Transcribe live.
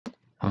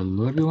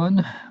Hello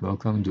everyone,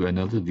 welcome to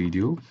another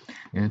video,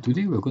 and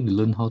today we're going to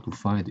learn how to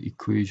find the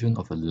equation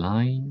of a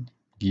line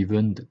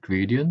given the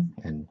gradient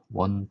and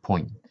 1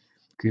 point.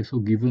 Okay, so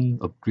given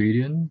a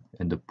gradient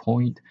and the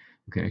point,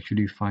 you can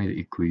actually find the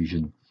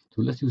equation.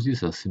 So let's use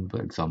this as a simple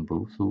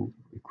example. So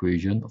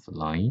equation of a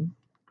line,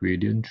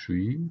 gradient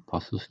 3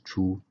 passes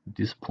through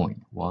this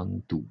point,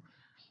 1, 2.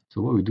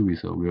 So what we do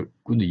is we're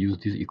going to use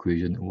this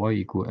equation y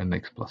equal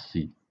mx plus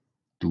c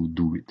to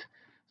do it.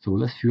 So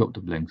let's fill up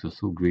the blanks.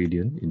 So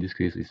gradient in this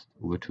case is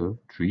over here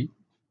 3,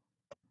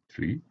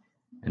 3,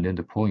 and then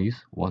the point is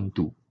 1,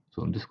 2.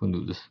 So I'm just going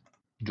to just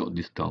jot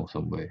this down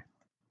somewhere.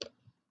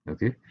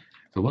 Okay.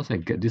 So once I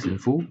get this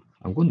info,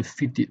 I'm going to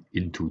fit it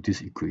into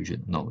this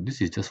equation. Now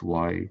this is just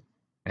y,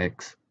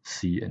 x,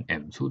 c, and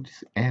m. So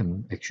this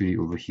m actually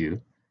over here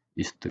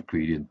is the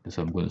gradient.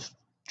 So I'm going to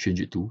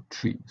change it to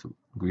 3. So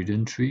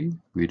gradient 3,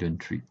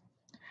 gradient 3.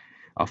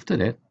 After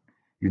that,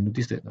 you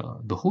notice that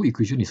the whole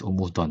equation is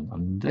almost done.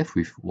 I'm left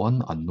with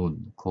one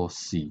unknown called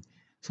c.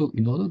 So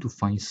in order to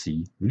find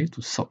c, we need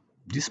to sub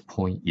this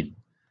point in.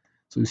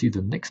 So you see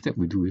the next step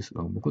we do is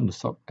we're going to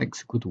sub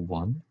x equal to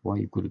 1, y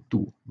equal to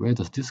 2. Where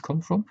does this come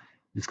from?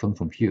 This comes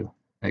from here.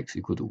 X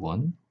equal to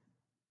 1,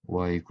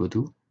 y equal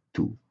to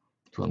 2.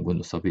 So I'm going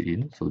to sub it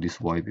in. So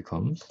this y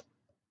becomes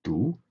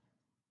 2.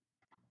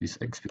 This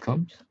x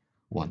becomes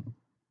 1.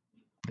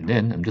 And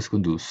then I'm just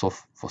going to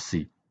solve for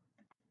c.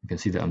 You can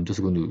see that I'm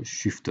just going to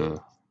shift the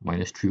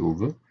minus 3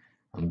 over.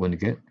 I'm going to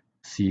get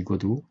c equal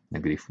to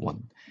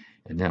 -1.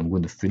 And then I'm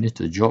going to finish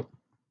the job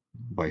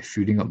by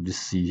filling up this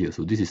c here.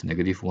 So this is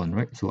 -1,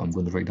 right? So I'm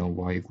going to write down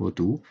y equal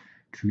to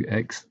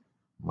 3x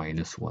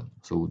minus 1.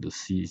 So the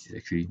c is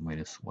actually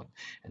 -1.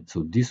 And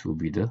so this will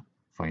be the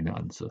final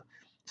answer.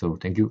 So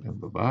thank you and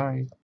bye-bye.